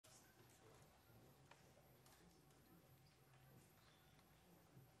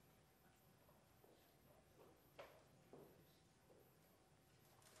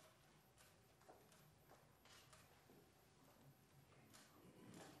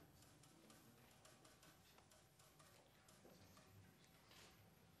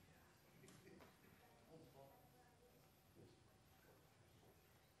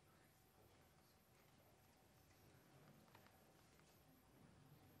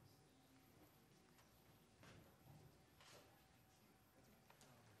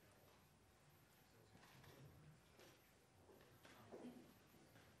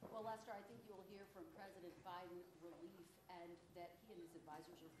Ambassador, I think you will hear from President Biden relief and that he and his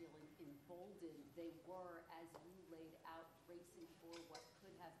advisors are feeling emboldened. They were, as you laid out, racing for what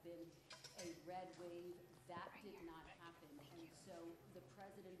could have been a red wave. That did not happen. And so the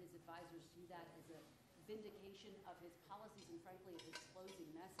president, his advisors see that as a vindication of his policies and, frankly, of his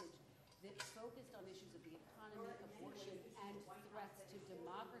closing message that focused on issues of the economy, abortion, and threats to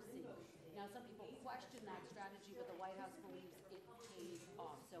democracy. Now, some people question that strategy, but the White House believes it pays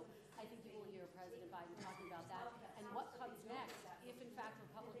off. So I think you will hear President Biden talking about that. And what comes next, if in fact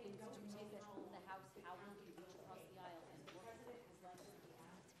Republicans do take control of the House, how will he reach across the aisle and work with his legacy?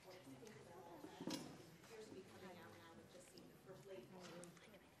 What do you think appears to be coming out now? We've just seen the first lady.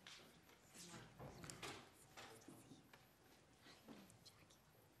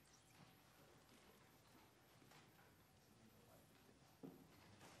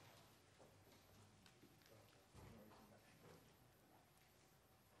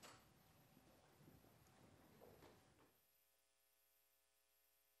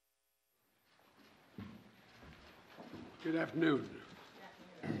 Good afternoon.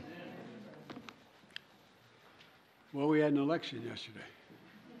 Well, we had an election yesterday.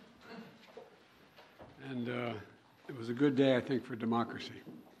 And it was a good day, I think, for democracy.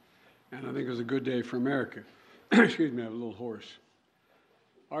 And I think it was a good day for America. Excuse me, I'm a little hoarse.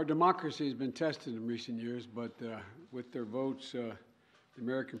 Our democracy has been tested in recent years, but with their votes, the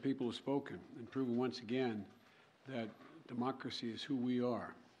American people have spoken and proven once again that democracy is who we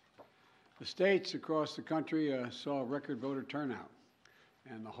are. The states across the country saw record voter turnout,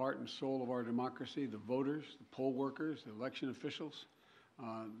 and the heart and soul of our democracy, the voters, the poll workers, the election officials,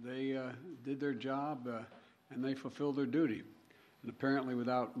 they did their job and they fulfilled their duty, and apparently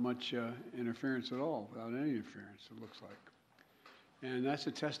without much interference at all, without any interference, it looks like. And that's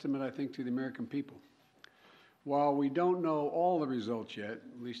a testament, I think, to the American people. While we don't know all the results yet,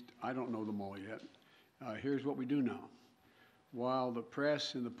 at least I don't know them all yet, here's what we do know. While the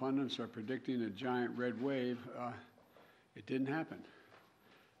press and the pundits are predicting a giant red wave, it didn't happen.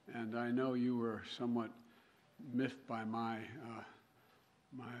 And I know you were somewhat miffed by my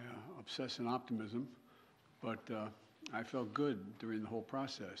obsessive optimism, but I felt good during the whole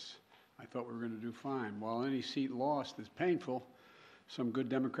process. I thought we were going to do fine. While any seat lost is painful, some good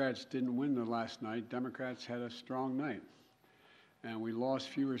Democrats didn't win the last night. Democrats had a strong night. And we lost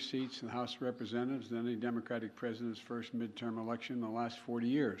fewer seats in the House of Representatives than any Democratic president's first midterm election in the last 40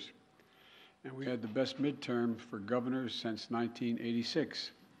 years. And we had the best midterm for governors since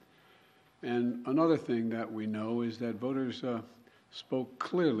 1986. And another thing that we know is that voters spoke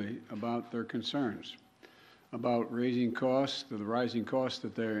clearly about their concerns, about raising costs, the rising costs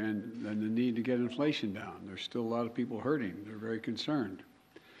that they're in, and the need to get inflation down. There's still a lot of people hurting. They're very concerned.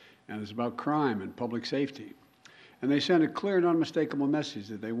 And it's about crime and public safety. And they sent a clear and unmistakable message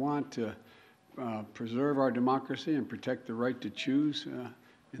that they want to preserve our democracy and protect the right to choose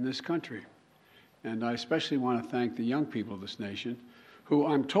in this country. And I especially want to thank the young people of this nation who,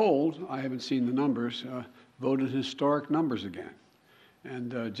 I'm told, I haven't seen the numbers, voted historic numbers again,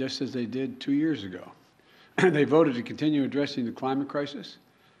 and just as they did 2 years ago. And they voted to continue addressing the climate crisis,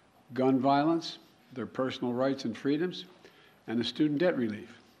 gun violence, their personal rights and freedoms, and the student debt relief.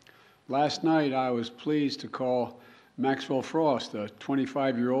 Last night, I was pleased to call Maxwell Frost, a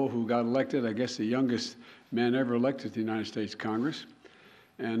 25-year-old who got elected, I guess the youngest man ever elected to the United States Congress.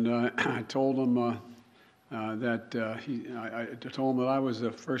 And I told him I told him that I was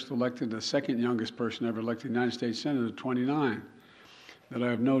the first elected, the second youngest person ever elected to the United States Senate at 29. That I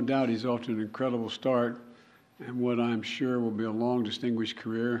have no doubt he's off to an incredible start and what I'm sure will be a long, distinguished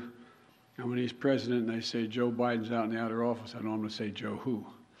career. And when he's president and they say Joe Biden's out in the outer office, I know I'm going to say Joe who.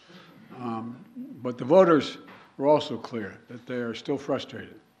 But the voters were also clear that they are still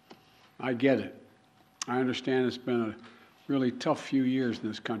frustrated. I get it. I understand it's been a really tough few years in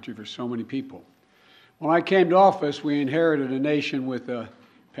this country for so many people. When I came to office, we inherited a nation with a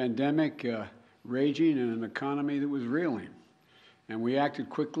pandemic raging and an economy that was reeling. And we acted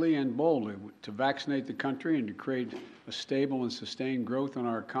quickly and boldly to vaccinate the country and to create a stable and sustained growth in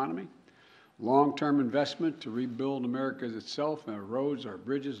our economy. Long-term investment to rebuild America itself, our roads, our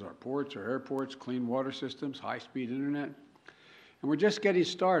bridges, our ports, our airports, clean water systems, high-speed internet. And we're just getting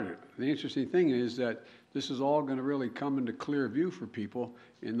started. The interesting thing is that this is all going to really come into clear view for people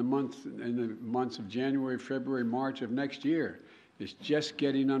in the months of January, February, March of next year. It's just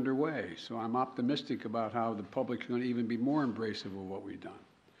getting underway. So I'm optimistic about how the public is going to even be more embracive of what we've done.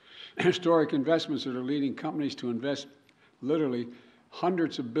 Historic investments that are leading companies to invest literally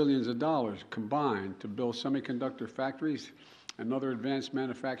hundreds of billions of dollars combined to build semiconductor factories and other advanced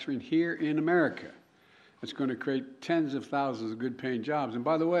manufacturing here in America. It's going to create tens of thousands of good-paying jobs. And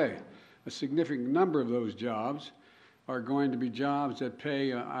by the way, A significant number of those jobs are going to be jobs that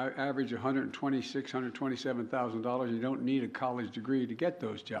pay average $126,000, $127,000. You don't need a college degree to get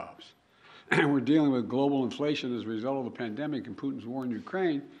those jobs. And we're dealing with global inflation as a result of the pandemic and Putin's war in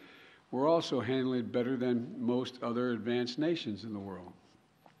Ukraine. We're also handling it better than most other advanced nations in the world.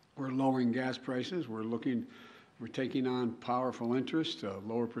 We're lowering gas prices. We're taking on powerful interest,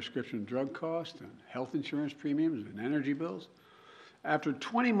 lower prescription drug costs, and health insurance premiums, and energy bills. After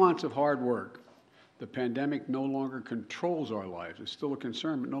 20 months of hard work, the pandemic no longer controls our lives. It's still a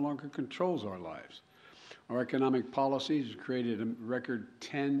concern, but no longer controls our lives. Our economic policies have created a record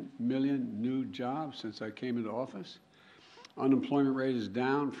 10 million new jobs since I came into office. Unemployment rate is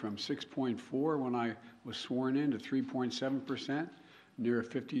down from 6.4 when I was sworn in to 3.7%, near a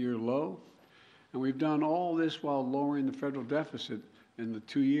 50-year low. And we've done all this while lowering the federal deficit in the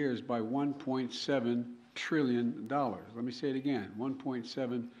 2 years by $1.7 trillion. Let me say it again,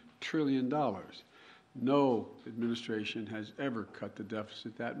 $1.7 trillion. No administration has ever cut the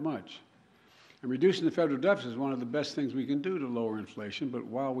deficit that much. And reducing the federal deficit is one of the best things we can do to lower inflation, but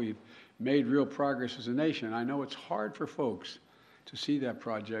while we've made real progress as a nation, I know it's hard for folks to see that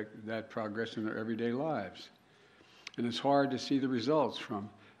progress in their everyday lives. And it's hard to see the results from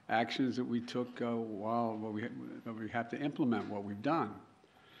actions that we took while we have to implement what we've done.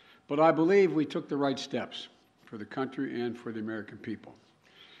 But I believe we took the right steps for the country and for the American people.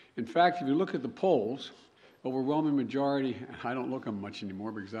 In fact, if you look at the polls, overwhelming majority, I don't look at them much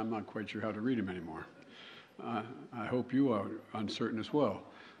anymore because I'm not quite sure how to read them anymore. I hope you are uncertain as well.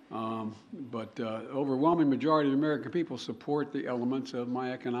 But overwhelming majority of the American people support the elements of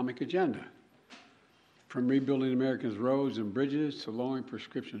my economic agenda. From rebuilding America's roads and bridges to lowering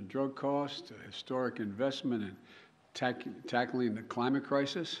prescription drug costs, to historic investment in tackling the climate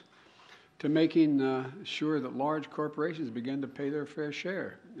crisis, to making sure that large corporations begin to pay their fair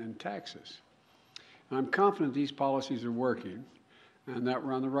share in taxes. And I'm confident these policies are working and that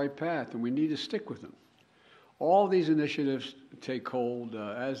we're on the right path, and we need to stick with them. All these initiatives take hold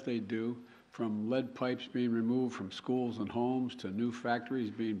as they do, from lead pipes being removed from schools and homes to new factories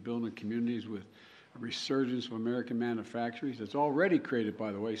being built in communities with a resurgence of American manufacturers. It's already created,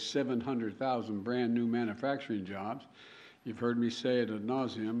 by the way, 700,000 brand new manufacturing jobs. You've heard me say it ad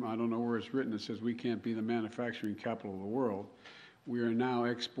nauseum. I don't know where it's written. It says we can't be the manufacturing capital of the world. We are now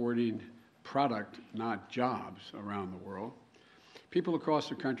exporting product, not jobs, around the world. People across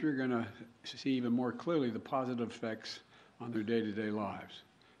the country are going to see even more clearly the positive effects on their day-to-day lives.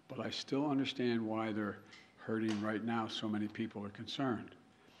 But I still understand why they're hurting right now. So many people are concerned.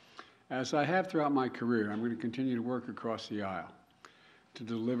 As I have throughout my career, I'm going to continue to work across the aisle to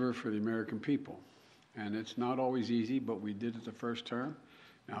deliver for the American people. And it's not always easy, but we did it the first term.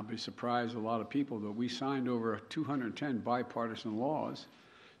 And I'll be surprised a lot of people that we signed over 210 bipartisan laws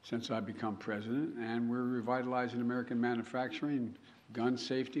since I've become president, and we're revitalizing American manufacturing, gun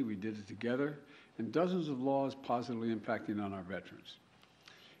safety, we did it together, and dozens of laws positively impacting on our veterans.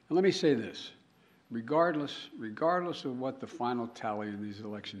 And let me say this, regardless of what the final tally in these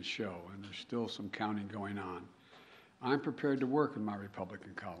elections show, and there's still some counting going on, I'm prepared to work with my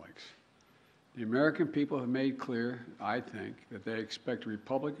Republican colleagues. The American people have made clear, I think, that they expect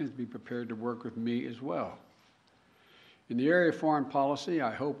Republicans to be prepared to work with me as well. In the area of foreign policy,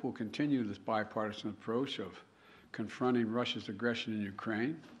 I hope we'll continue this bipartisan approach of confronting Russia's aggression in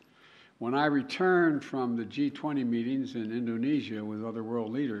Ukraine. When I return from the G20 meetings in Indonesia with other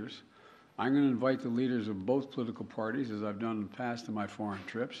world leaders, I'm going to invite the leaders of both political parties, as I've done in the past in my foreign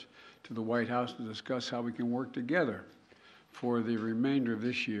trips, to the White House to discuss how we can work together for the remainder of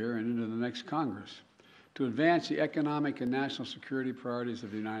this year and into the next Congress to advance the economic and national security priorities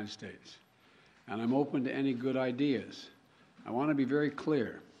of the United States. And I'm open to any good ideas. I want to be very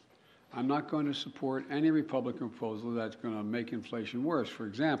clear. I'm not going to support any Republican proposal that's going to make inflation worse. For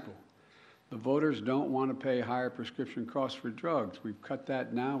example, the voters don't want to pay higher prescription costs for drugs. We've cut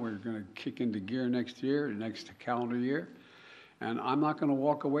that now. We're going to kick into gear next year, next calendar year. And I'm not going to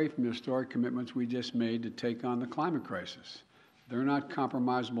walk away from the historic commitments we just made to take on the climate crisis. They're not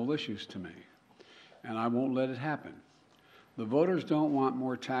compromisable issues to me, and I won't let it happen. The voters don't want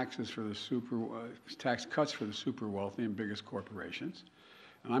more taxes for the tax cuts for the super wealthy and biggest corporations.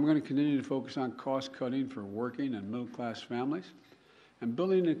 And I'm going to continue to focus on cost cutting for working and middle class families and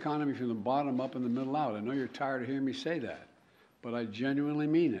building an economy from the bottom up and the middle out. I know you're tired of hearing me say that, but I genuinely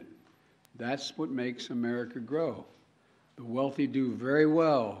mean it. That's what makes America grow. The wealthy do very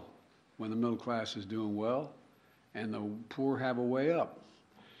well when the middle class is doing well, and the poor have a way up,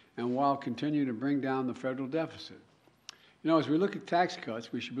 and while continuing to bring down the federal deficit. You know, as we look at tax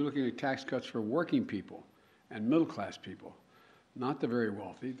cuts, we should be looking at tax cuts for working people and middle-class people, not the very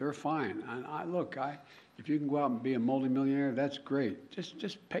wealthy. They're fine. And if you can go out and be a multimillionaire, that's great.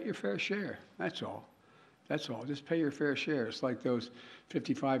 Just pay your fair share. That's all. That's all. Just pay your fair share. It's like those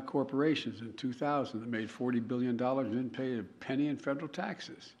 55 corporations in 2000 that made $40 billion and didn't pay a penny in federal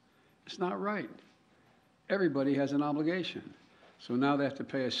taxes. It's not right. Everybody has an obligation. So now they have to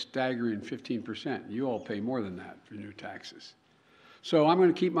pay a staggering 15%. You all pay more than that for your taxes. So I'm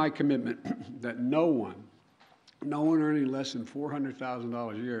going to keep my commitment that no one earning less than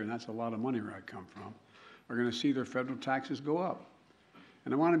 $400,000 a year, and that's a lot of money where I come from, are going to see their federal taxes go up.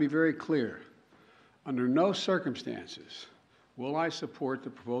 And I want to be very clear. Under no circumstances will I support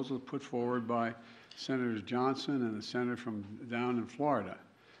the proposal put forward by Senators Johnson and the senator from down in Florida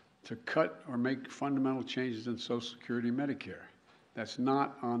to cut or make fundamental changes in Social Security and Medicare. That's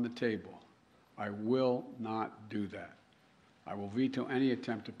not on the table. I will not do that. I will veto any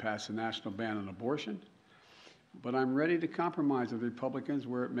attempt to pass a national ban on abortion, but I'm ready to compromise with Republicans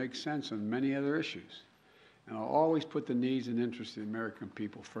where it makes sense on many other issues. And I'll always put the needs and interests of the American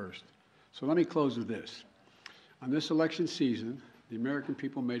people first. So let me close with this. On this election season, the American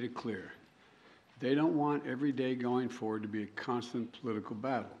people made it clear. They don't want every day going forward to be a constant political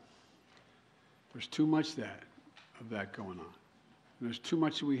battle. There's too much of that going on. And there's too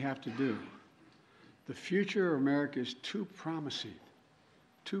much that we have to do. The future of America is too promising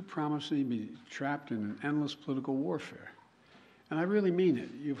to be trapped in an endless political warfare. And I really mean it.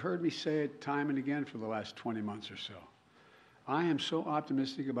 You've heard me say it time and again for the last 20 months or so. I am so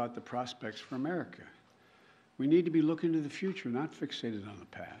optimistic about the prospects for America. We need to be looking to the future, not fixated on the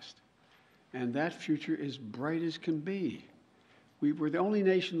past. And that future is bright as can be. We're the only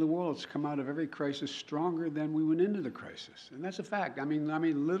nation in the world that's come out of every crisis stronger than we went into the crisis. And that's a fact. I mean,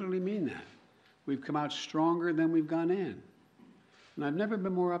 literally mean that. We've come out stronger than we've gone in. And I've never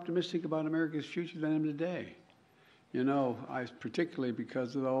been more optimistic about America's future than I am today. You know, particularly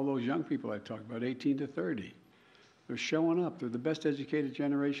because of all those young people I talked about, 18 to 30. They're showing up. They're the best educated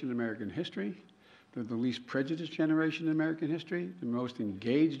generation in American history. They're the least prejudiced generation in American history, the most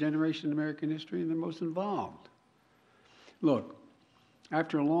engaged generation in American history, and the most involved. Look,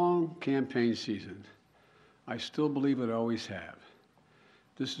 after a long campaign season, I still believe what I always have.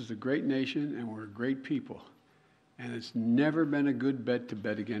 This is a great nation, and we're a great people. And it's never been a good bet to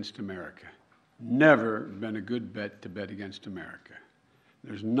bet against America. Never been a good bet to bet against America.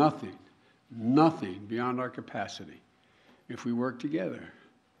 There's nothing beyond our capacity if we work together.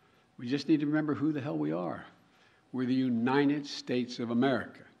 We just need to remember who the hell we are. We're the United States of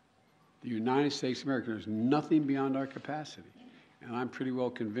America. The United States of America. There's nothing beyond our capacity. And I'm pretty well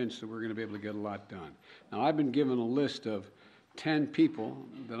convinced that we're going to be able to get a lot done. Now, I've been given a list of 10 people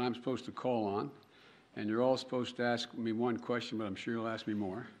that I'm supposed to call on, and you're all supposed to ask me one question, but I'm sure you'll ask me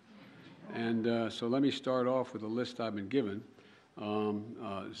more. And so let me start off with a list I've been given.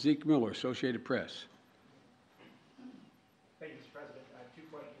 Zeke Miller, Associated Press. Thank you, Mr. President. I have 2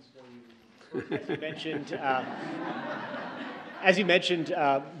 questions for you. As you mentioned,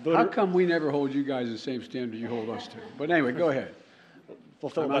 How come we never hold you guys the same standard you hold us to? But anyway, go ahead.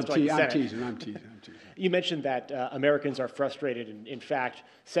 I'm teasing. You mentioned that Americans are frustrated, and in fact,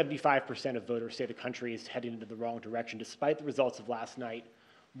 75% of voters say the country is heading into the wrong direction, despite the results of last night.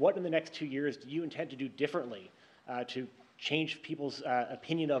 What in the next 2 years do you intend to do differently to change people's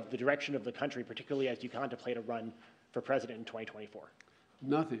opinion of the direction of the country, particularly as you contemplate a run for president in 2024?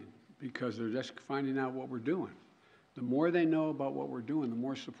 Nothing, because they're just finding out what we're doing. The more they know about what we're doing, the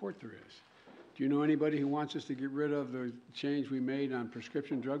more support there is. Do you know anybody who wants us to get rid of the change we made on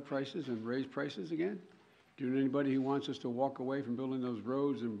prescription drug prices and raise prices again? Do you know anybody who wants us to walk away from building those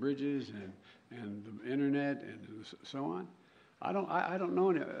roads and bridges and the internet and so on? I don't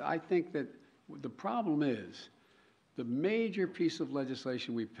know. I think that the problem is the major piece of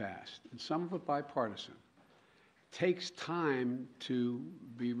legislation we passed, and some of it bipartisan, takes time to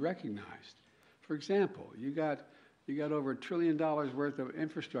be recognized. For example, you got over $1 trillion worth of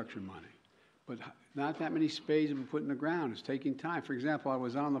infrastructure money, but not that many spades have been put in the ground. It's taking time. For example, I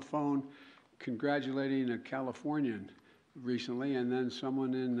was on the phone congratulating a Californian recently, and then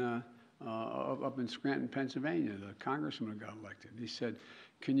someone up in Scranton, Pennsylvania, the congressman who got elected. He said,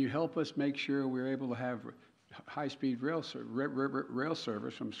 "Can you help us make sure we're able to have high-speed rail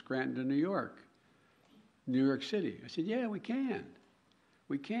service from Scranton to New York City?" I said, "Yeah, we can.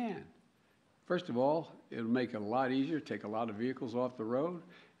 We can. First of all, it'll make it a lot easier, take a lot of vehicles off the road,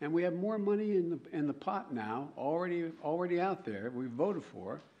 and we have more money in the pot now, already out there, we voted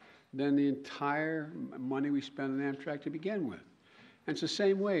for, than the entire money we spent on Amtrak to begin with. And it's the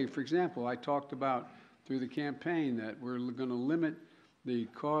same way. For example, I talked about through the campaign that we're going to limit the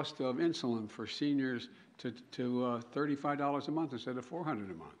cost of insulin for seniors to $35 a month instead of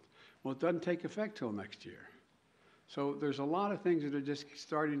 $400 a month. Well, it doesn't take effect till next year. So there's a lot of things that are just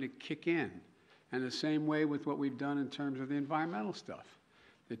starting to kick in. And the same way with what we've done in terms of the environmental stuff.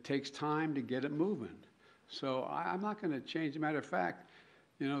 It takes time to get it moving. So I'm not going to change. As a matter of fact,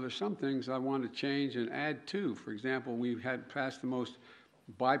 you know, there's some things I want to change and add to. For example, we had passed the most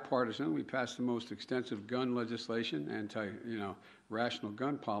bipartisan, we passed the most extensive gun legislation, rational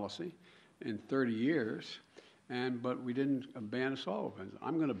gun policy in 30 years. But we didn't ban assault weapons.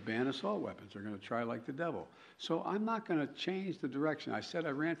 I'm going to ban assault weapons. They're going to try like the devil. So I'm not going to change the direction. I said I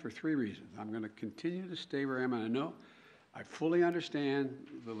ran for 3 reasons. I'm going to continue to stay where I am, and I know I fully understand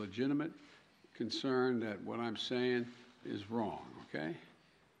the legitimate concern that what I'm saying is wrong, okay?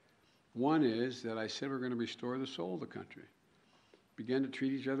 One is that I said we're going to restore the soul of the country, begin to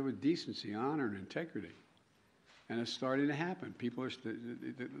treat each other with decency, honor, and integrity. And it's starting to happen. People are,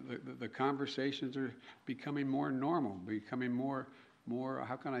 the conversations are becoming more normal, becoming more,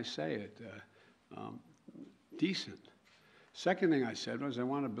 how can I say it, decent. Second thing I said was I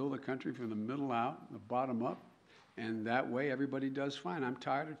want to build a country from the middle out, the bottom up, and that way everybody does fine. I'm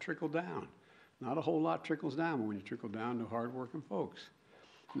tired of trickle down. Not a whole lot trickles down, but when you trickle down to hardworking folks.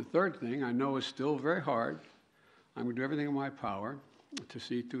 And the third thing I know is still very hard. I'm going to do everything in my power to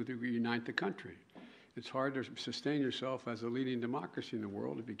see to unite the country. It's hard to sustain yourself as a leading democracy in the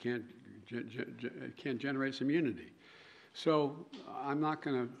world if you can't generate some unity. So I'm not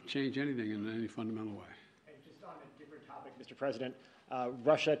going to change anything in any fundamental way. And just on a different topic, Mr. President,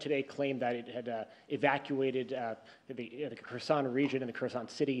 Russia today claimed that it had evacuated the Kherson region and the Kherson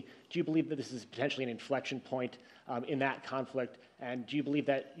city. Do you believe that this is potentially an inflection point in that conflict? And do you believe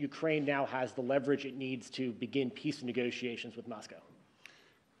that Ukraine now has the leverage it needs to begin peace negotiations with Moscow?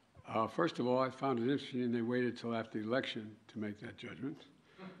 First of all, I found it interesting they waited till after the election to make that judgment,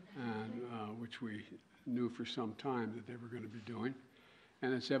 and, which we knew for some time that they were going to be doing.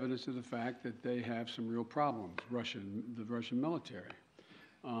 And it's evidence of the fact that they have some real problems, the Russian military,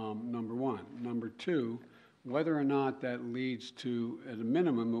 number one. Number two, whether or not that leads to, at a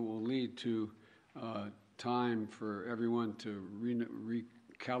minimum, it will lead to time for everyone to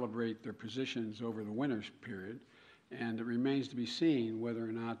recalibrate their positions over the winter period. And it remains to be seen whether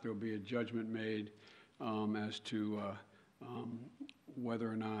or not there will be a judgment made as to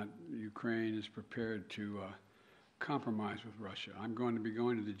whether or not Ukraine is prepared to compromise with Russia. I'm going to be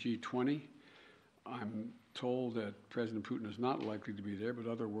going to the G20. I'm told that President Putin is not likely to be there,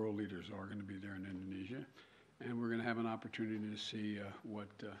 but other world leaders are going to be there in Indonesia. And we're going to have an opportunity to see what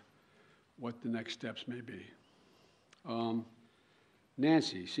the next steps may be.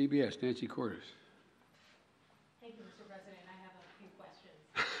 Nancy, CBS, Nancy Cordes. Thank you, Mr. President. I have a few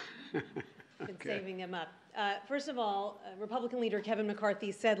questions. Been Okay. saving them up. First of all, Republican leader Kevin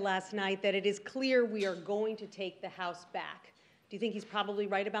McCarthy said last night that it is clear we are going to take the House back. Do you think he's probably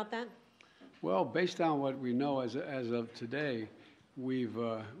right about that? Well, based on what we know as of today, we've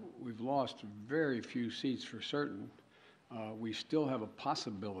lost very few seats for certain. We still have a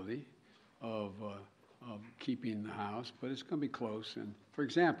possibility of keeping the House, but it's going to be close. And for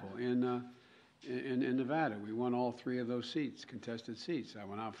example, in Nevada, we won all 3 of those seats, contested seats. I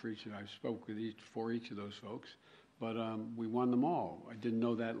went out for each, I spoke with for each of those folks, but we won them all. I didn't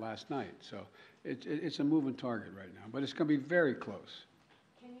know that last night. So it's a moving target right now, but it's going to be very close.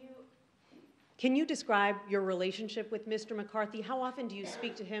 Can you describe your relationship with Mr. McCarthy? How often do you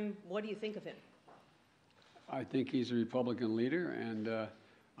speak to him? What do you think of him? I think he's a Republican leader, and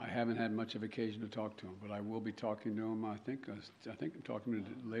I haven't had much of occasion to talk to him, but I will be talking to him, I think I'm talking to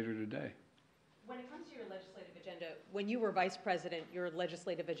him later today. When it comes to your legislative agenda, when you were vice president, your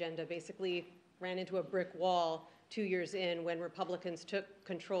legislative agenda basically ran into a brick wall 2 years in when Republicans took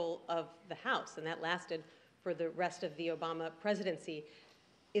control of the House, and that lasted for the rest of the Obama presidency.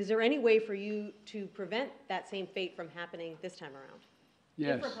 Is there any way for you to prevent that same fate from happening this time around?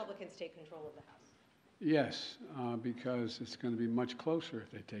 Yes. If Republicans take control of the House? Yes, because it's going to be much closer if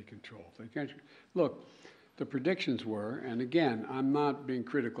they take control. If they can't, look, the predictions were, and again, I'm not being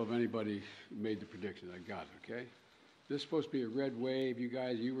critical of anybody who made the predictions. I got it, okay? This is supposed to be a red wave.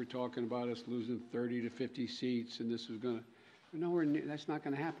 You were talking about us losing 30 to 50 seats, and this was going to, that's not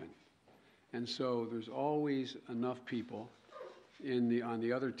going to happen. And so there's always enough people on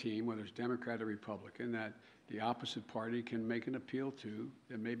the other team, whether it's Democrat or Republican, that the opposite party can make an appeal to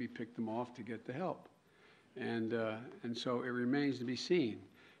and maybe pick them off to get the help. And so it remains to be seen.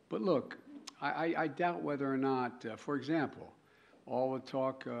 But look, I doubt whether or not, for example, all the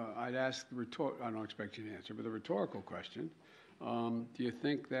talk, I'd ask I don't expect you to answer, but the rhetorical question, do you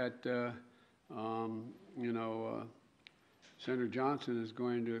think that, Senator Johnson is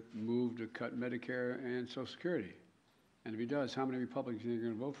going to move to cut Medicare and Social Security. And if he does, how many Republicans are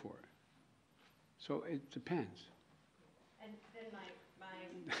going to vote for it? So it depends. And then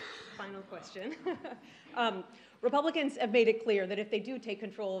my final question. Republicans have made it clear that if they do take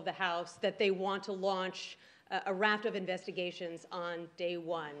control of the House, that they want to launch a raft of investigations on day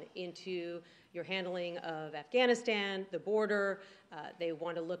one into your handling of Afghanistan, the border. They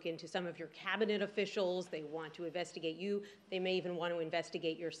want to look into some of your cabinet officials. They want to investigate you. They may even want to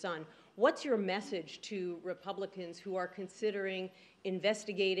investigate your son. What's your message to Republicans who are considering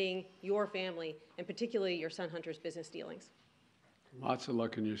investigating your family, and particularly your son Hunter's business dealings? Lots of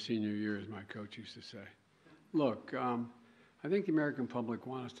luck in your senior year, as my coach used to say. Look, I think the American public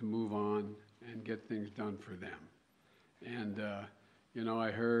want us to move on and get things done for them. And, you know,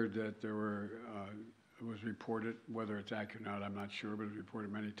 I heard that there were, it was reported, whether it's accurate or not, I'm not sure, but it was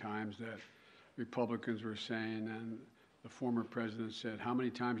reported many times that Republicans were saying, and the former president said, how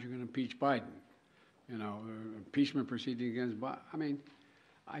many times are you going to impeach Biden? You know, impeachment proceeding against Biden. I mean,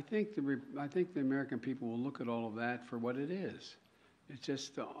 I think the American people will look at all of that for what it is. It's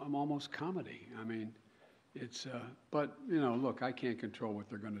just almost comedy. I mean, it's, but, you know, look, I can't control what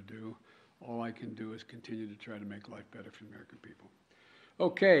they're going to do. All I can do is continue to try to make life better for the American people.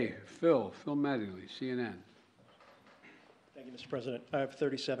 Okay, Phil Mattingly, CNN. Thank you, Mr. President. I have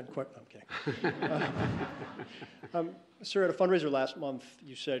 37 I'm kidding. Sir, at a fundraiser last month,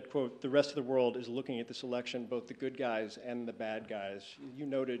 you said, quote, the rest of the world is looking at this election, both the good guys and the bad guys. You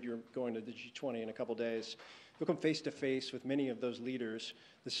noted you're going to the G20 in a couple days. You'll come face to face with many of those leaders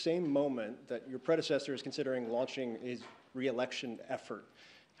the same moment that your predecessor is considering launching his re-election effort.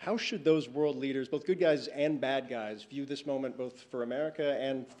 How should those world leaders, both good guys and bad guys, view this moment both for America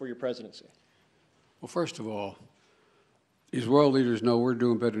and for your presidency? Well, first of all, these world leaders know we're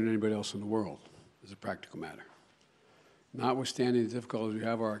doing better than anybody else in the world, as a practical matter. Notwithstanding the difficulties we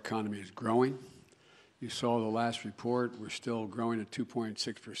have, our economy is growing. You saw the last report. We're still growing at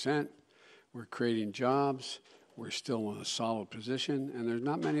 2.6%. We're creating jobs. We're still in a solid position. And there's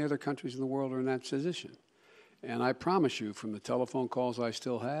not many other countries in the world that are in that position. And I promise you, from the telephone calls I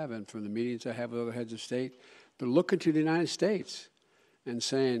still have and from the meetings I have with other heads of state, they're looking to the United States and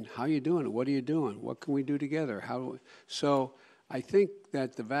saying, how are you doing? What are you doing? What can we do together? So I think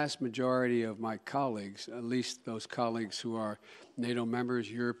that the vast majority of my colleagues, at least those colleagues who are NATO members,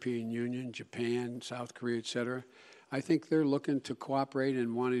 European Union, Japan, South Korea, et cetera, I think they're looking to cooperate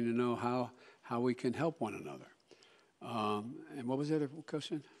and wanting to know how we can help one another. And what was the other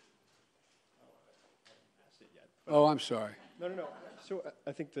question? Oh, I'm sorry. No. So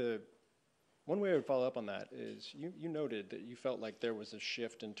I think one way I would follow up on that is you noted that you felt like there was a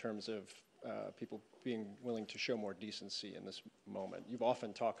shift in terms of people being willing to show more decency in this moment. You've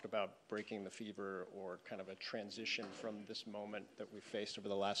often talked about breaking the fever or kind of a transition from this moment that we've faced over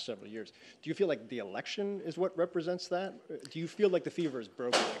the last several years. Do you feel like the election is what represents that? Do you feel like the fever is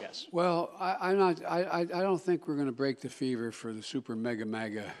broken, I guess? Well, I don't think we're going to break the fever for the super mega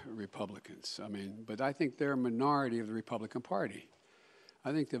MAGA Republicans. I mean, but I think they're a minority of the Republican Party.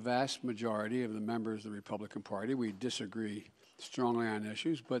 I think the vast majority of the members of the Republican Party, we disagree strongly on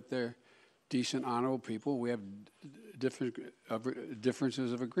issues, but they're decent, honorable people. We have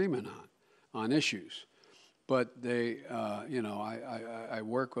differences of agreement on issues. But they, you know, I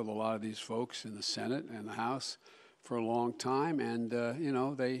work with a lot of these folks in the Senate and the House for a long time, and you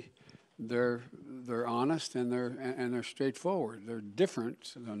know, they're honest and they're straightforward. They're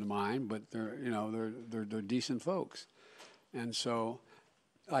different than mine, but they're decent folks. And so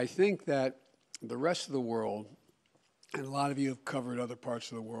I think that the rest of the world, and a lot of you have covered other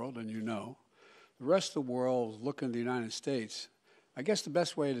parts of the world, and you know, the rest of the world is looking at the United States. I guess the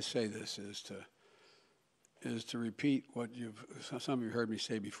best way to say this is to repeat what some of you heard me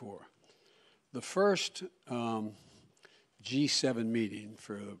say before. The first G7 meeting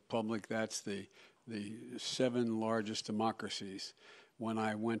for the public, that's the 7 largest democracies, when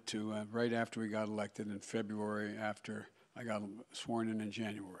I went to right after we got elected in February, after I got sworn in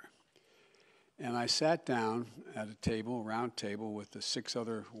January. And I sat down at a table, a round table, with the 6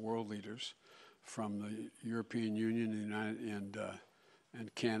 other world leaders from the European Union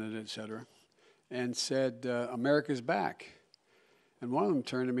and Canada, et cetera, and said, America's back. And one of them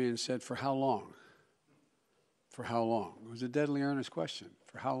turned to me and said, for how long? For how long? It was a deadly earnest question.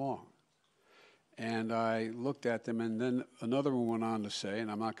 For how long? And I looked at them, and then another one went on to say, and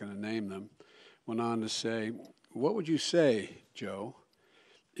I'm not going to name them, went on to say, what would you say, Joe,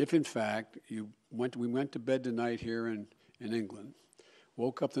 if in fact we went to bed tonight here in England,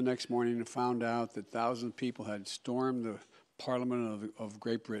 woke up the next morning and found out that thousands of people had stormed the Parliament of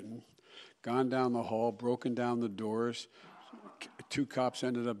Great Britain, gone down the hall, broken down the doors, 2 cops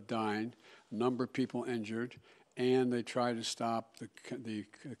ended up dying, a number of people injured, and they tried to stop the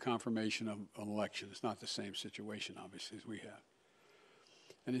confirmation of an election. It's not the same situation, obviously, as we have.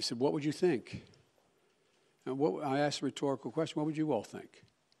 And he said, what would you think? And I asked a rhetorical question, what would you all think?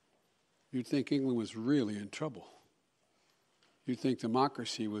 You'd think England was really in trouble. You'd think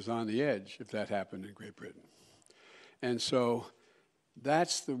democracy was on the edge if that happened in Great Britain. And so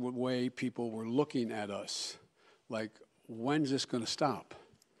that's the way people were looking at us, like, when's this going to stop?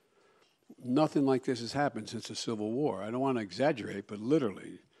 Nothing like this has happened since the Civil War. I don't want to exaggerate, but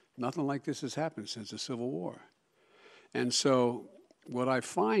literally, nothing like this has happened since the Civil War. And so what I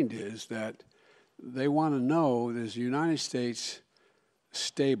find is that they want to know, is the United States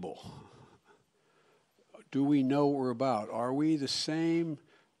stable? Do we know what we're about? Are we the same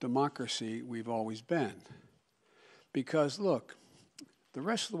democracy we've always been? Because, look, the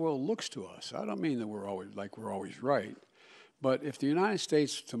rest of the world looks to us. I don't mean that we're always right. But if the United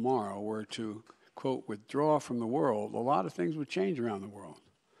States tomorrow were to, quote, withdraw from the world, a lot of things would change around the world.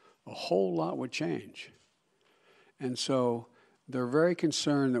 A whole lot would change. And so they're very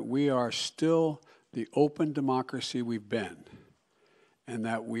concerned that we are still the open democracy we've been, and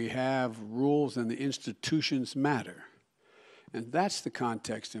that we have rules and the institutions matter. And that's the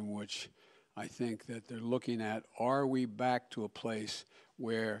context in which I think that they're looking at, are we back to a place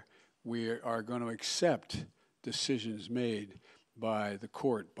where we are going to accept decisions made by the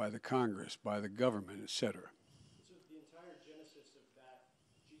court, by the Congress, by the government, et cetera. So the entire genesis of that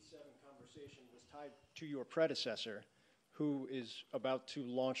G7 conversation was tied to your predecessor, who is about to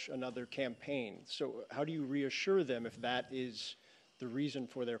launch another campaign. So how do you reassure them, if that is the reason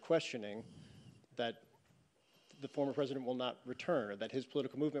for their questioning, that the former president will not return, or that his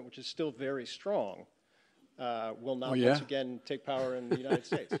political movement, which is still very strong, will not once again take power in the United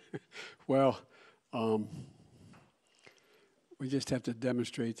States? Well, we just have to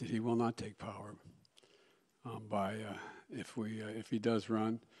demonstrate that he will not take power by, if he does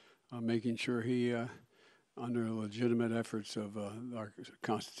run, making sure he, under legitimate efforts of our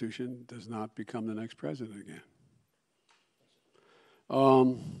Constitution, does not become the next president again.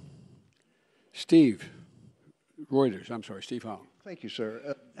 Steve Holmes. Thank you,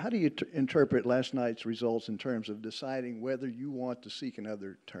 sir. How do you interpret last night's results in terms of deciding whether you want to seek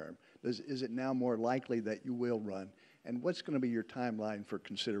another term? Is it now more likely that you will run? And what's going to be your timeline for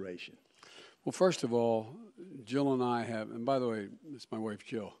consideration? Well, first of all, Jill and I have, and by the way, it's my wife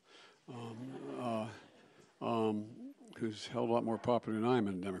Jill, who's held a lot more popular than I am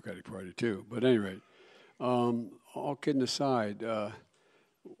in the Democratic Party too. But at any rate, all kidding aside,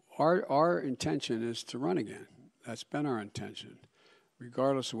 our intention is to run again. That's been our intention,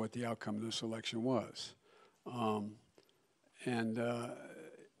 regardless of what the outcome of this election was. The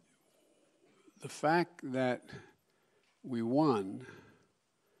fact that we won,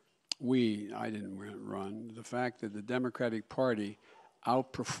 I didn't run, the fact that the Democratic Party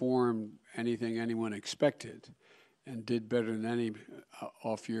outperformed anything anyone expected and did better than any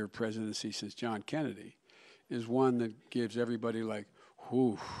off-year presidency since John Kennedy is one that gives everybody like,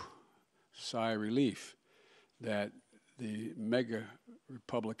 whew, sigh of relief that the mega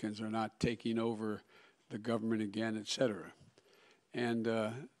Republicans are not taking over the government again, et cetera. And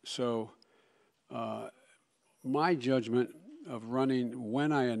so my judgment of running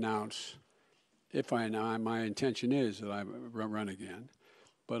when I announce, my intention is that I run again,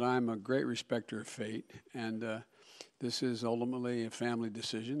 but I'm a great respecter of fate, and this is ultimately a family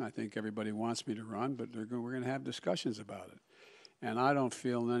decision. I think everybody wants me to run, but we're going to have discussions about it. And I don't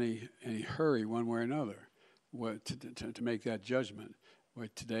feel in any hurry one way or another to make that judgment,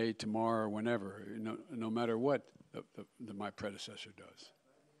 today, tomorrow, or whenever, no matter what my predecessor does.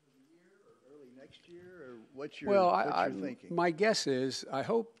 Next year, or what's your thinking? My guess is, I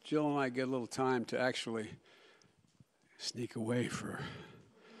hope Jill and I get a little time to actually sneak away for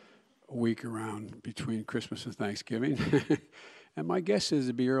a week around between Christmas and Thanksgiving. And my guess is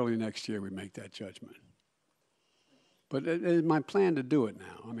it'd be early next year we make that judgment. But it is my plan to do it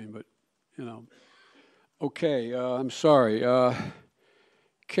now. Okay, I'm sorry.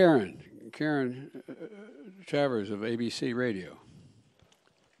 Karen Travers of ABC Radio.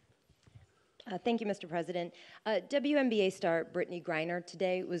 Thank you, Mr. President. WNBA star Brittany Griner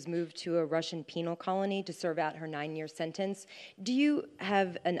today was moved to a Russian penal colony to serve out her 9-year sentence. Do you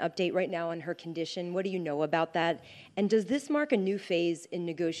have an update right now on her condition? What do you know about that? And does this mark a new phase in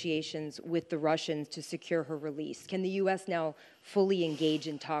negotiations with the Russians to secure her release? Can the U.S. now fully engage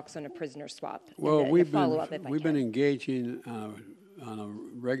in talks on a prisoner swap? Well, we've been engaging on a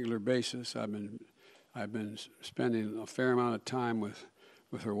regular basis. I've been spending a fair amount of time with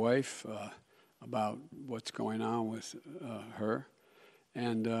her wife. about what's going on with her.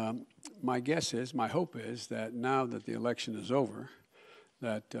 And my guess is, my hope is that now that the election is over,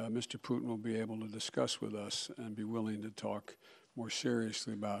 that Mr. Putin will be able to discuss with us and be willing to talk more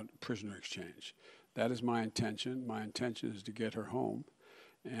seriously about prisoner exchange. That is my intention. My intention is to get her home.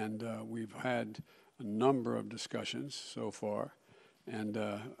 And we've had a number of discussions so far. And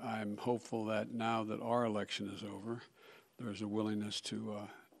I'm hopeful that now that our election is over, there's a willingness to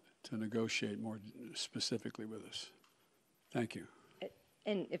negotiate more specifically with us. Thank you.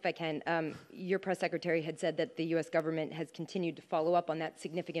 And if I can, your press secretary had said that the U.S. government has continued to follow up on that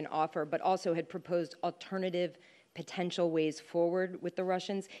significant offer, but also had proposed alternative potential ways forward with the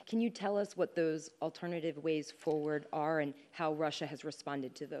Russians. Can you tell us what those alternative ways forward are and how Russia has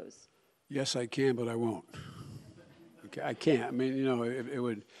responded to those? Yes, I can, but I won't. Okay, I can't. I mean, you know, it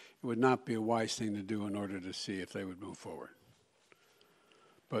would not be a wise thing to do in order to see if they would move forward.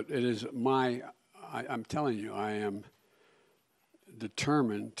 But it is I'm telling you, I am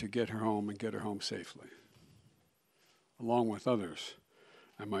determined to get her home and get her home safely, along with others,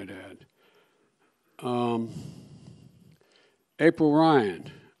 I might add. April Ryan.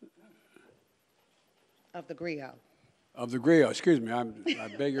 Of the GRIO. Of the GRIO, excuse me, I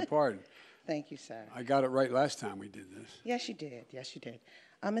beg your pardon. Thank you, sir. I got it right last time we did this. Yes, you did. Yes, you did.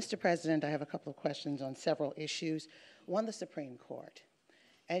 Mr. President, I have a couple of questions on several issues. One, the Supreme Court.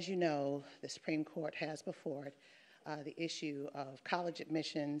 As you know, the Supreme Court has before it the issue of college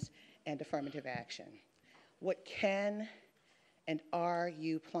admissions and affirmative action. What can and are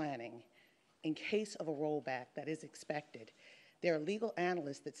you planning in case of a rollback that is expected? There are legal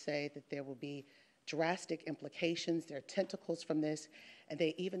analysts that say that there will be drastic implications, there are tentacles from this, and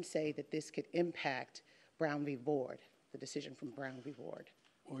they even say that this could impact Brown v. Board, the decision from Brown v. Board.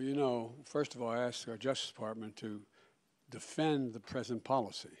 Well, you know, first of all, I asked our Justice Department to defend the present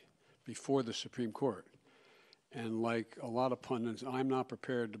policy before the Supreme Court. And like a lot of pundits, I'm not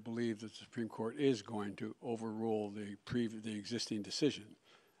prepared to believe that the Supreme Court is going to overrule the existing decision.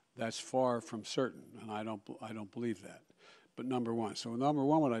 That's far from certain, and I don't believe that. But number one,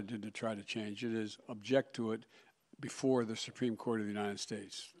 what I did to try to change it is object to it before the Supreme Court of the United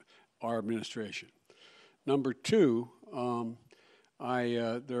States, our administration. Number two,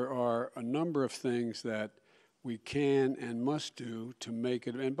 there are a number of things that we can and must do to make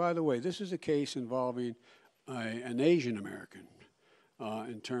it. And by the way, this is a case involving an Asian American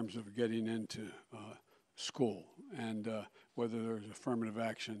in terms of getting into school, and whether there's affirmative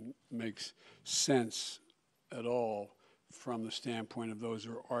action makes sense at all from the standpoint of those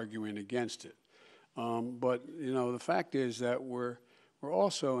who are arguing against it. But you know, the fact is that we're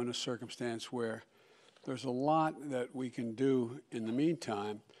also in a circumstance where there's a lot that we can do in the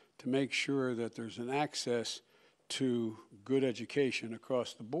meantime to make sure that there's an access to good education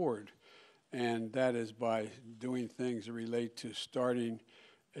across the board. And that is by doing things that relate to starting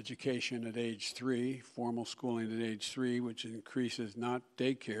education at age 3, formal schooling at age 3, which increases not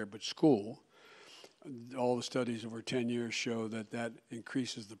daycare but school. All the studies over 10 years show that that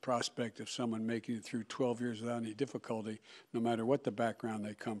increases the prospect of someone making it through 12 years without any difficulty, no matter what the background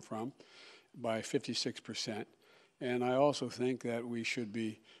they come from, by 56%. And I also think that we should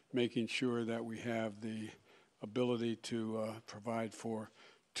be making sure that we have the ability to provide for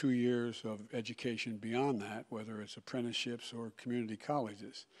 2 years of education beyond that, whether it's apprenticeships or community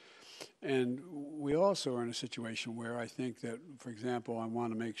colleges. And we also are in a situation where I think that, for example, I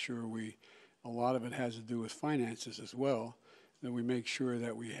want to make sure a lot of it has to do with finances as well, that we make sure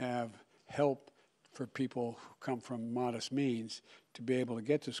that we have help for people who come from modest means to be able to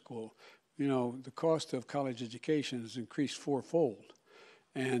get to school. You know, the cost of college education has increased fourfold.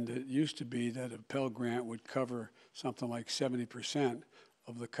 And it used to be that a Pell Grant would cover something like 70%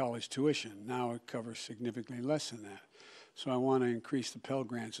 of the college tuition. Now it covers significantly less than that. So I want to increase the Pell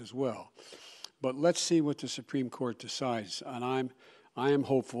Grants as well. But let's see what the Supreme Court decides. And I am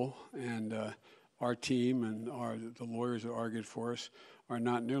hopeful, and our team and the lawyers that argued for us are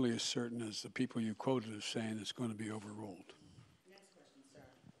not nearly as certain as the people you quoted as saying it's going to be overruled. Next question, sir.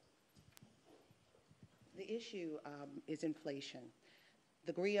 The issue is inflation.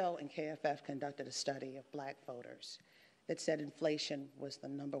 The GRIO and KFF conducted a study of black voters that said inflation was the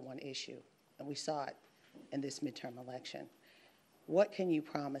 #1 issue, and we saw it in this midterm election. What can you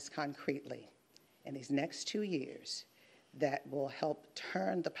promise concretely in these next 2 years that will help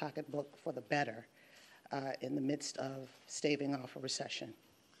turn the pocketbook for the better in the midst of staving off a recession?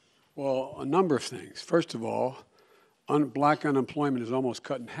 Well, a number of things. First of all, black unemployment is almost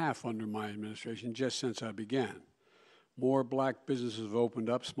cut in half under my administration just since I began. More black businesses have opened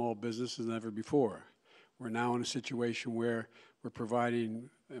up, small businesses, than ever before. We're now in a situation where we're providing,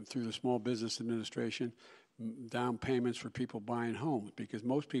 through the Small Business Administration, down payments for people buying homes, because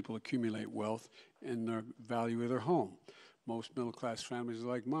most people accumulate wealth in the value of their home. Most middle-class families are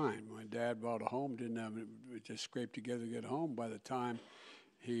like mine. My dad bought a home, didn't have it, just scraped together to get home. By the time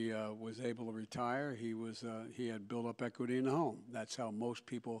he was able to retire, he had built up equity in the home. That's how most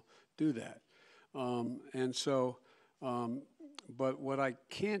people do that. But what I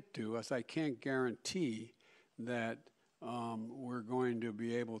can't do is I can't guarantee that we're going to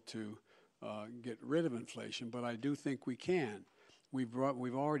be able to get rid of inflation, but I do think we can. We've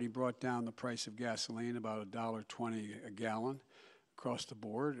already brought down the price of gasoline about $1.20 a gallon across the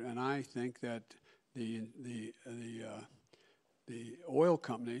board, and I think that the oil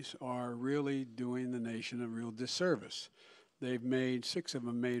companies are really doing the nation a real disservice. They've made, 6 of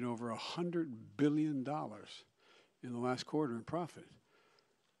them made over $100 billion in the last quarter in profit.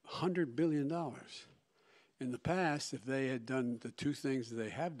 $100 billion. In the past, if they had done the two things that they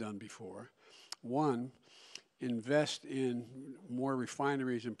have done before, one, invest in more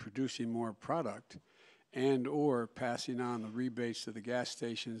refineries and producing more product, and or passing on the rebates to the gas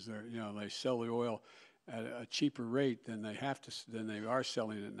stations. They sell the oil at a cheaper rate than they are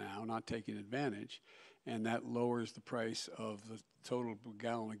selling it now, not taking advantage, and that lowers the price of the total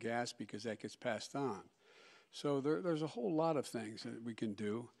gallon of gas because that gets passed on. So there's a whole lot of things that we can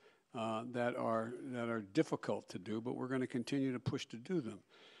do that are difficult to do, but we're going to continue to push to do them.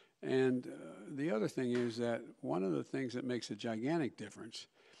 And the other thing is that one of the things that makes a gigantic difference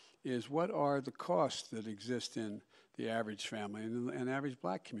is what are the costs that exist in the average family and average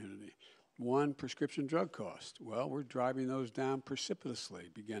black community. One, prescription drug cost. Well, we're driving those down precipitously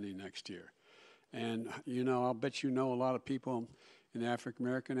beginning next year. And, I'll bet a lot of people in the African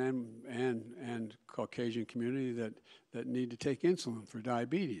American and Caucasian community that need to take insulin for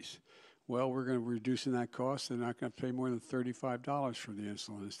diabetes. Well, we're going to be reducing that cost. They're not going to pay more than $35 for the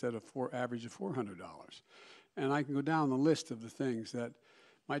insulin instead of average of $400. And I can go down the list of the things that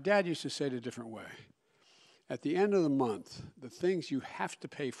my dad used to say it a different way. At the end of the month, the things you have to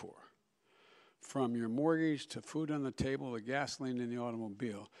pay for, from your mortgage to food on the table to gasoline in the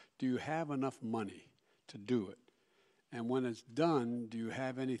automobile, do you have enough money to do it? And when it's done, do you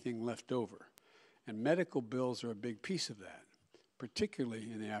have anything left over? And medical bills are a big piece of that, particularly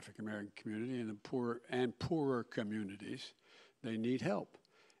in the African American community and the poorer communities. They need help.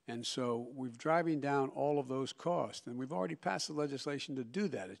 And so we're driving down all of those costs, and we've already passed the legislation to do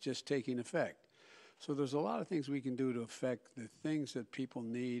that. It's just taking effect. So there's a lot of things we can do to affect the things that people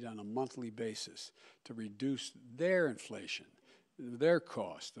need on a monthly basis to reduce their inflation, their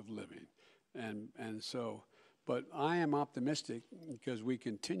cost of living. But I am optimistic because we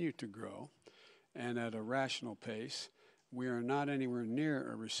continue to grow and at a rational pace. We are not anywhere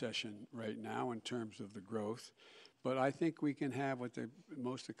near a recession right now in terms of the growth, but I think we can have what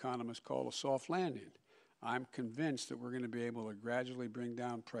most economists call a soft landing. I'm convinced that we're going to be able to gradually bring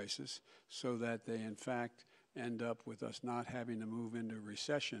down prices so that they, in fact, end up with us not having to move into a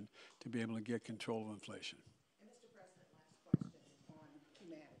recession to be able to get control of inflation. And Mr. President, last question on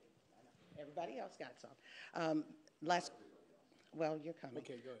humanity. I know everybody else got some. Well, you're coming.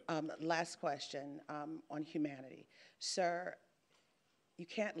 Okay, go ahead. Last question on humanity. Sir, you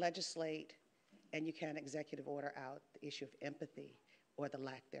can't legislate and you can't executive order out the issue of empathy or the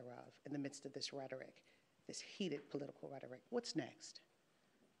lack thereof in the midst of this rhetoric, this heated political rhetoric. What's next?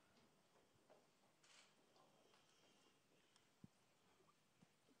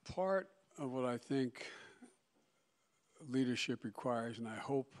 Part of what I think leadership requires, and I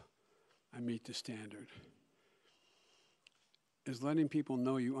hope I meet the standard, is letting people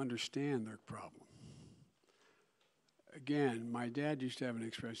know you understand their problem. Again, my dad used to have an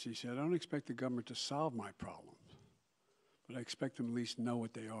expression. He said, I don't expect the government to solve my problems, but I expect them to at least know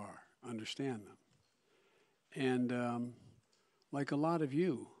what they are, understand them. And like a lot of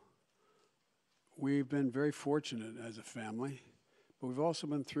you, we've been very fortunate as a family, but we've also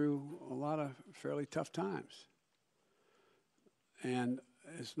been through a lot of fairly tough times. And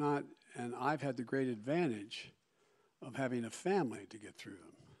I've had the great advantage of having a family to get through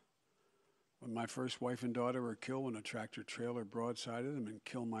them. When my first wife and daughter were killed when a tractor trailer broadsided them and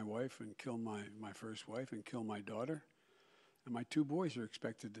killed my wife and killed my first wife and killed my daughter. And my 2 boys were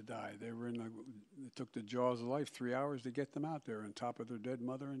expected to die. It took the jaws of life 3 hours to get them out there on top of their dead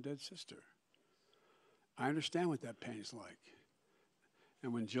mother and dead sister. I understand what that pain's like.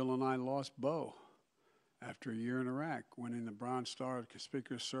 And when Jill and I lost Bo after a year in Iraq, winning the Bronze Star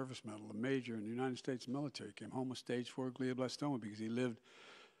Conspicuous Service Medal, a major in the United States military, came home with stage 4 glioblastoma because he lived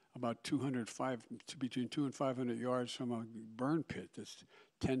about between 200 and 500 yards from a burn pit that's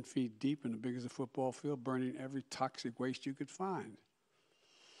 10 feet deep and as big as a football field, burning every toxic waste you could find.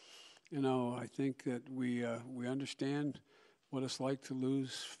 You know, I think that we understand what it's like to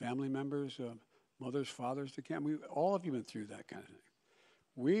lose family members, mothers, fathers to cancer. All of you been through that kind of thing.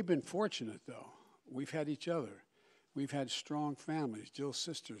 We've been fortunate, though. We've had each other. We've had strong families, Jill's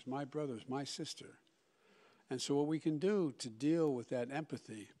sisters, my brothers, my sister. And so what we can do to deal with that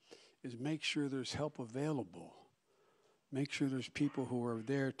empathy is make sure there's help available. Make sure there's people who are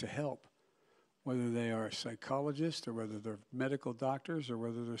there to help, whether they are psychologists or whether they're medical doctors or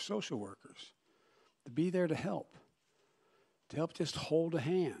whether they're social workers, to be there to help just hold a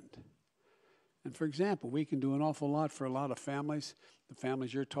hand. And for example, we can do an awful lot for a lot of families, the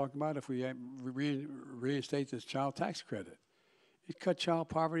families you're talking about, if we reinstate this child tax credit. It cut child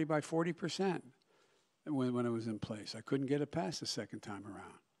poverty by 40% when it was in place. I couldn't get it passed the second time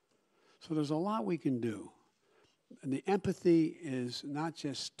around. So there's a lot we can do. And the empathy is not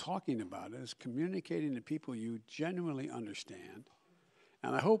just talking about it, it's communicating to people you genuinely understand.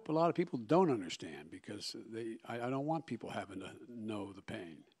 And I hope a lot of people don't understand because I don't want people having to know the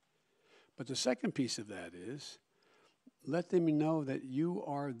pain. But the second piece of that is let them know that you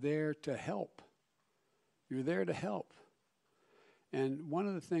are there to help. You're there to help. And one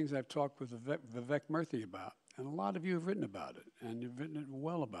of the things I've talked with Vivek Murthy about, and a lot of you have written about it, and you've written it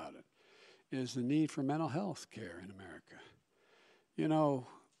well about it, is the need for mental health care in America. You know,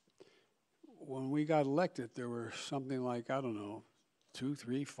 when we got elected, there were something like, I don't know, 2,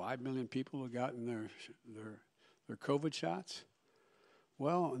 3, 5 million people who gotten their COVID shots.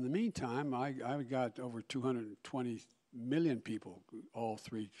 Well, in the meantime, I got over 220 million people, all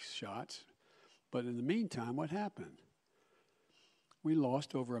 3 shots. But in the meantime, what happened? We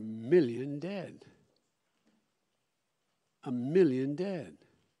lost over 1 million dead. 1 million dead.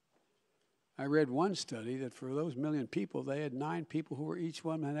 I read one study that for those 1 million people, they had 9 people who were each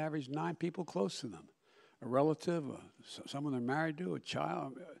one had averaged 9 people close to them. A relative, someone they're married to, a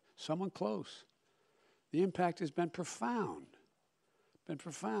child, someone close. The impact has been profound.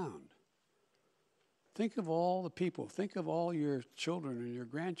 Think of all the people, think of all your children and your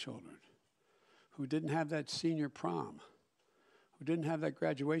grandchildren who didn't have that senior prom, who didn't have that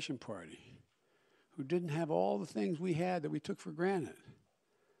graduation party, who didn't have all the things we had that we took for granted,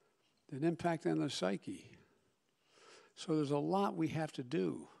 that impact on their psyche. So there's a lot we have to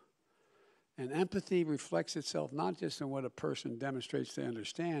do. And empathy reflects itself not just in what a person demonstrates they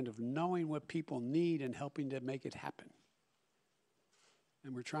understand, of knowing what people need and helping to make it happen.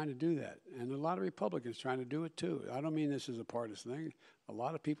 And we're trying to do that. And a lot of Republicans trying to do it too. I don't mean this is a partisan thing. A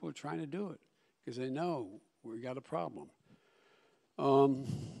lot of people are trying to do it because they know we got a problem.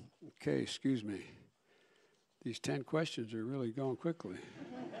 Okay, excuse me. These 10 questions are really going quickly.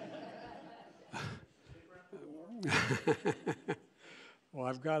 Well,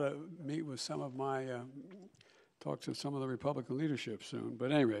 I've got to meet with some of my, talk to some of the Republican leadership soon.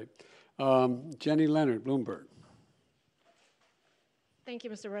 But anyway, Jenny Leonard, Bloomberg. Thank you,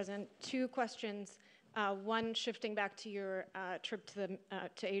 Mr. President. 2 questions. One, shifting back to your trip to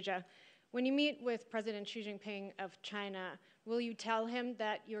Asia. When you meet with President Xi Jinping of China, will you tell him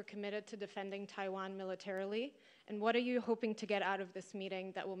that you're committed to defending Taiwan militarily? And what are you hoping to get out of this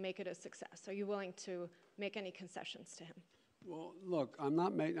meeting that will make it a success? Are you willing to make any concessions to him? Well, look, I'm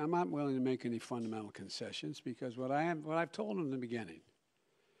not willing to make any fundamental concessions because what I've told him in the beginning,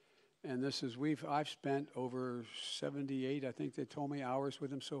 and this is I've spent over 78, I think they told me, hours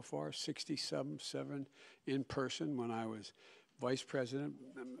with him so far, 67 in person when I was vice president.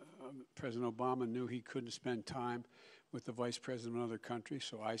 President Obama knew he couldn't spend time with the vice president of another country,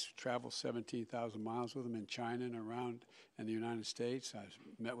 so I traveled 17,000 miles with him in China and around in the United States. I've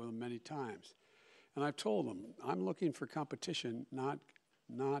met with him many times. And I've told him, I'm looking for competition, not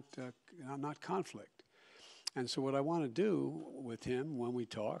conflict. And so what I want to do with him when we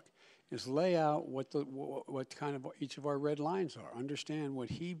talk is lay out what kind of each of our red lines are, understand what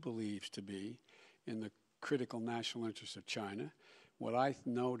he believes to be in the critical national interests of China, what I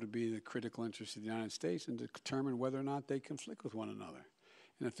know to be the critical interests of the United States, and to determine whether or not they conflict with one another.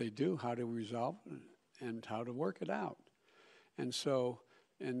 And if they do, how to resolve it and how to work it out. And so,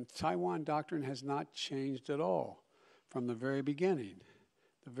 and Taiwan doctrine has not changed at all from the very beginning.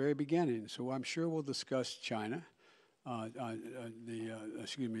 So I'm sure we'll discuss China,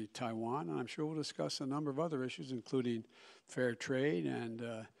 Taiwan, and I'm sure we'll discuss a number of other issues, including fair trade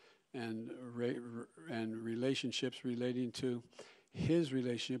and relationships relating to his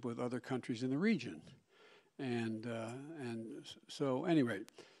relationship with other countries in the region. And so anyway,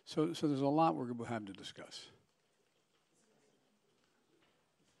 so there's a lot we're going to have to discuss.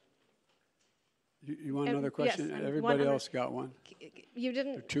 You want another Yes, question? and Everybody one other- else got one. You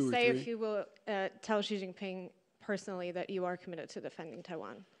didn't Two or say if three. you will tell Xi Jinping personally that you are committed to defending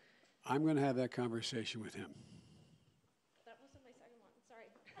Taiwan. I'm going to have that conversation with him. That wasn't my second one. Sorry.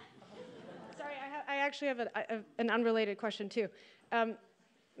 Sorry, I actually have an unrelated question too.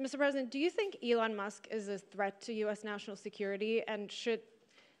 Mr. President, do you think Elon Musk is a threat to U.S. national security, and should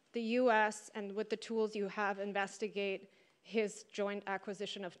the U.S. and with the tools you have investigate his joint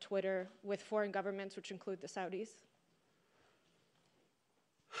acquisition of Twitter with foreign governments, which include the Saudis?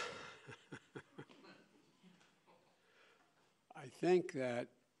 I think that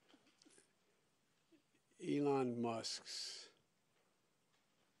Elon Musk's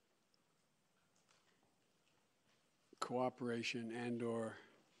cooperation and/or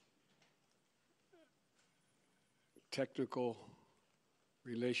technical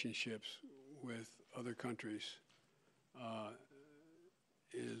relationships with other countries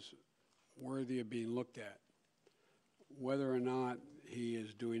is worthy of being looked at. Whether or not he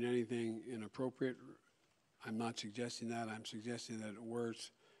is doing anything inappropriate, I'm not suggesting that. I'm suggesting that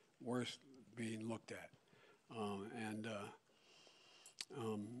it's worth being looked at.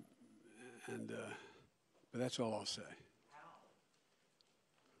 But that's all I'll say.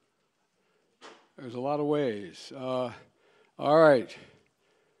 There's a lot of ways. All right.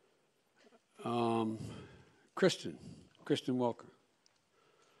 Kristen Welker.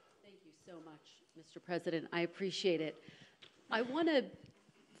 Thank you so much, Mr. President. I appreciate it. I want to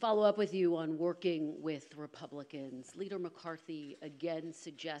follow up with you on working with Republicans. Leader McCarthy again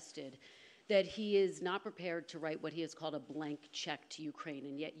suggested that he is not prepared to write what he has called a blank check to Ukraine,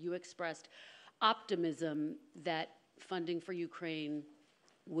 and yet you expressed optimism that funding for Ukraine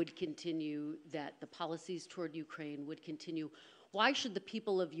would continue, that the policies toward Ukraine would continue. Why should the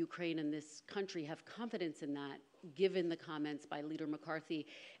people of Ukraine and this country have confidence in that, given the comments by Leader McCarthy?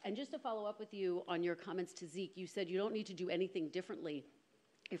 And just to follow up with you on your comments to Zeke, you said you don't need to do anything differently.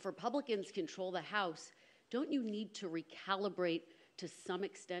 If Republicans control the House, don't you need to recalibrate to some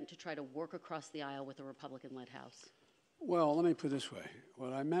extent to try to work across the aisle with a Republican-led House? Well, let me put it this way.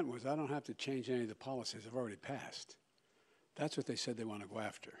 What I meant was I don't have to change any of the policies I've already passed. That's what they said they want to go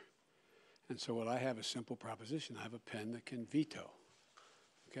after. And so what I have is a simple proposition. I have a pen that can veto.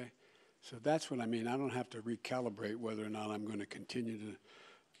 Okay? So that's what I mean. I don't have to recalibrate whether or not I'm going to continue to,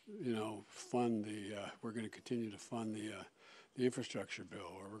 fund the, we're going to continue to fund the infrastructure bill,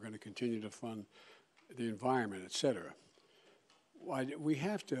 or we're going to continue to fund the environment, et cetera. We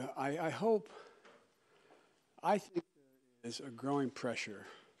have to, I think there's a growing pressure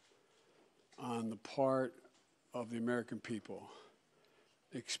on the part of the American people,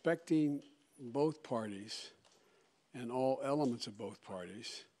 expecting both parties and all elements of both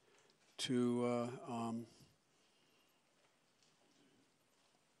parties to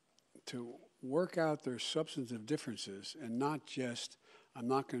work out their substantive differences, and not just, I'm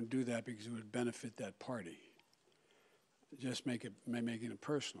not going to do that because it would benefit that party. Just making it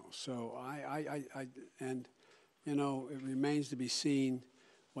personal. So it remains to be seen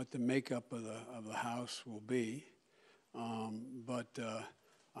what the makeup of the House will be. But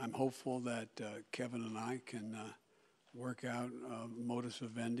I'm hopeful that Kevin and I can work out modus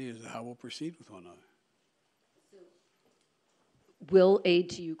vivendi as to how we'll proceed with one another. Will aid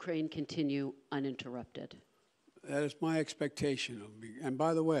to Ukraine continue uninterrupted? That is my expectation. And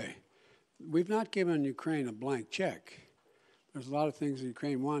by the way, we've not given Ukraine a blank check. There's a lot of things that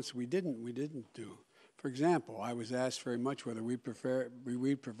Ukraine wants we didn't do. For example, I was asked very much whether we'd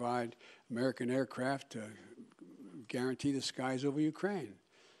provide American aircraft to guarantee the skies over Ukraine.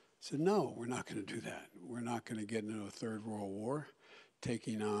 I said, no, we're not going to do that. We're not going to get into a third world war,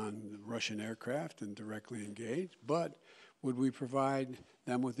 taking on Russian aircraft and directly engage. But would we provide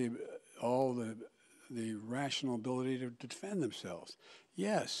them with all the rational ability to defend themselves?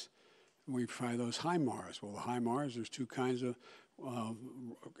 Yes. We try those HIMARS. Well, the HIMARS, there's two kinds of,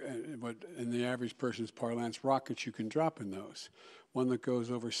 what in the average person's parlance, rockets you can drop in those. One that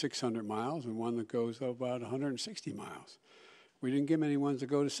goes over 600 miles and one that goes about 160 miles. We didn't give them any ones that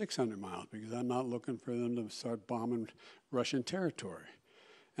go to 600 miles because I'm not looking for them to start bombing Russian territory.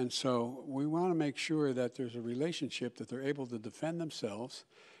 And so we want to make sure that there's a relationship that they're able to defend themselves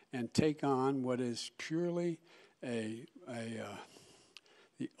and take on what is purely the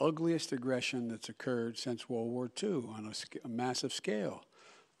ugliest aggression that's occurred since World War II on a massive scale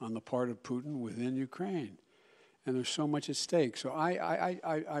on the part of Putin within Ukraine. And there's so much at stake. So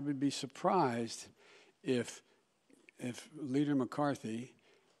I would be surprised if Leader McCarthy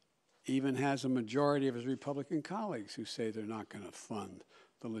even has a majority of his Republican colleagues who say they're not going to fund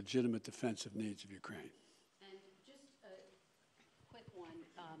the legitimate defensive needs of Ukraine. And just a quick one.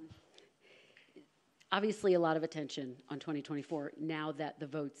 obviously a lot of attention on 2024 now that the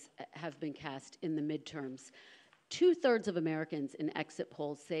votes have been cast in the midterms. 2/3 of Americans in exit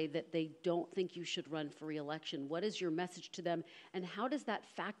polls say that they don't think you should run for re-election. What is your message to them, and how does that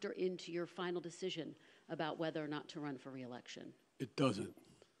factor into your final decision about whether or not to run for re-election? It doesn't.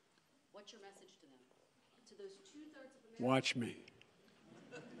 What's your message to them? To those 2/3 of Americans? Watch me.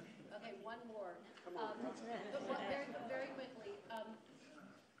 Okay, one more. Very quickly,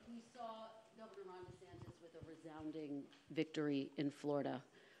 we saw Governor Ron DeSantis with a resounding victory in Florida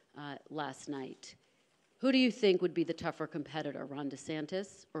last night. Who do you think would be the tougher competitor, Ron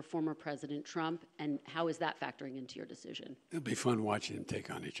DeSantis or former President Trump, and how is that factoring into your decision? It'll be fun watching them take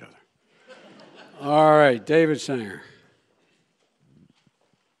on each other. All right, David Sanger.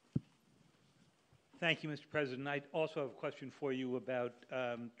 Thank you, Mr. President. I also have a question for you about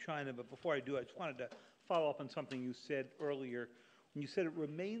China, but before I do, I just wanted to follow up on something you said earlier. When you said it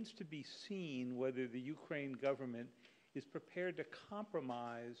remains to be seen whether the Ukraine government is prepared to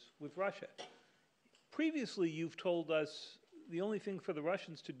compromise with Russia. Previously, you've told us the only thing for the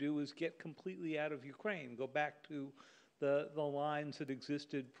Russians to do is get completely out of Ukraine, go back to the lines that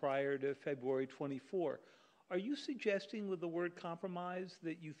existed prior to February 24. Are you suggesting with the word compromise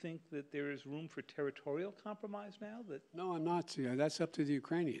that you think that there is room for territorial compromise now? No, I'm not. See, that's up to the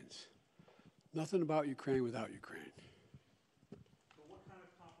Ukrainians. Nothing about Ukraine without Ukraine. So what kind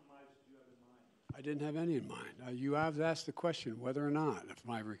of compromise do you have in mind? I didn't have any in mind. You have asked the question whether or not, if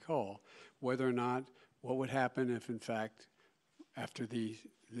I recall, whether or not what would happen if, in fact, after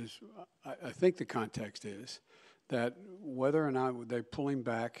I think the context is that whether or not they're pulling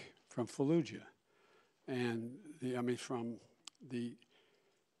back from Fallujah and from the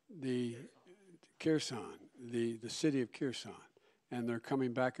Kherson, the city of Kherson, and they're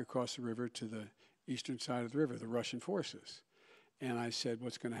coming back across the river to the eastern side of the river, the Russian forces. And I said,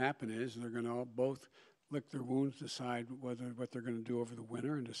 what's going to happen is they're going to both lick their wounds, decide what they're going to do over the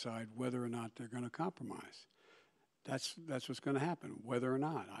winter, and decide whether or not they're going to compromise. That's what's going to happen, whether or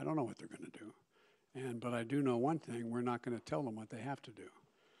not. I don't know what they're going to do. But I do know one thing, we're not going to tell them what they have to do.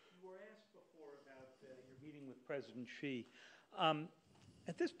 You were asked before about your meeting with President Xi.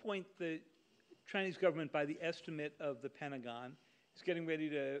 At this point, the Chinese government, by the estimate of the Pentagon, is getting ready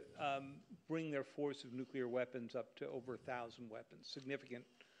to bring their force of nuclear weapons up to over 1,000 weapons, significant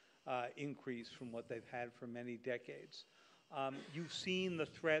increase from what they've had for many decades. You've seen the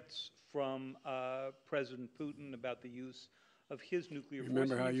threats from President Putin about the use of his nuclear force.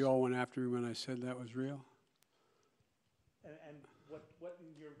 Remember how you all went after me when I said that was real? And what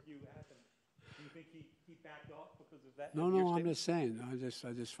in your view happened? Do you think he backed off because of that? No, I'm just saying. I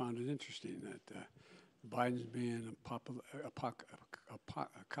just found it interesting that Biden's being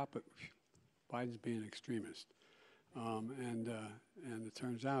Biden's being extremist, and it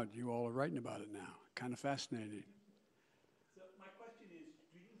turns out you all are writing about it now. Kind of fascinating. So my question is,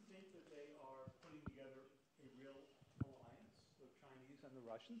 do you think that they are putting together a real alliance, the Chinese and the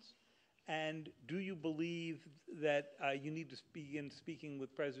Russians? And do you believe that you need to begin speaking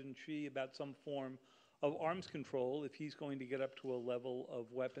with President Xi about some form of arms control if he's going to get up to a level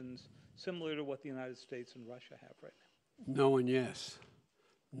of weapons similar to what the United States and Russia have right now? No and yes.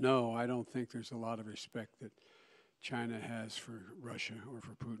 No, I don't think there's a lot of respect that China has for Russia or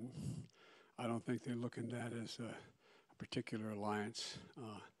for Putin. I don't think they're looking at that as a particular alliance.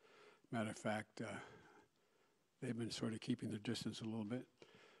 Matter of fact, they've been sort of keeping their distance a little bit.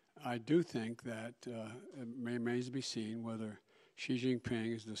 I do think that it remains to be seen whether Xi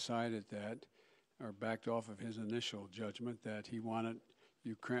Jinping has decided that, or backed off of his initial judgment that he wanted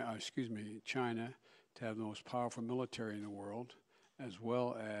China to have the most powerful military in the world, as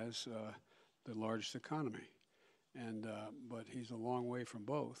well as the largest economy. But he's a long way from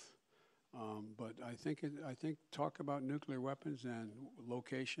both. But I think talk about nuclear weapons and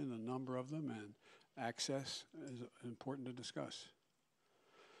location, the number of them, and access is important to discuss.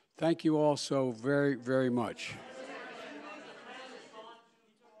 Thank you all so very, very much.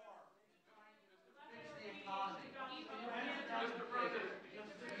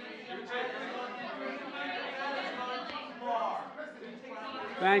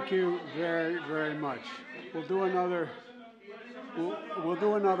 Thank you very, very much. We'll do another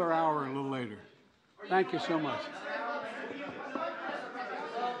hour a little later. Thank you so much.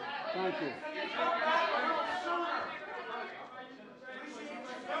 Thank you.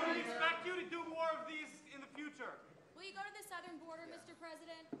 We expect you to do more of these in the future. Will you go to the southern border, Mr.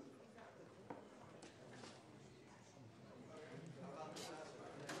 President?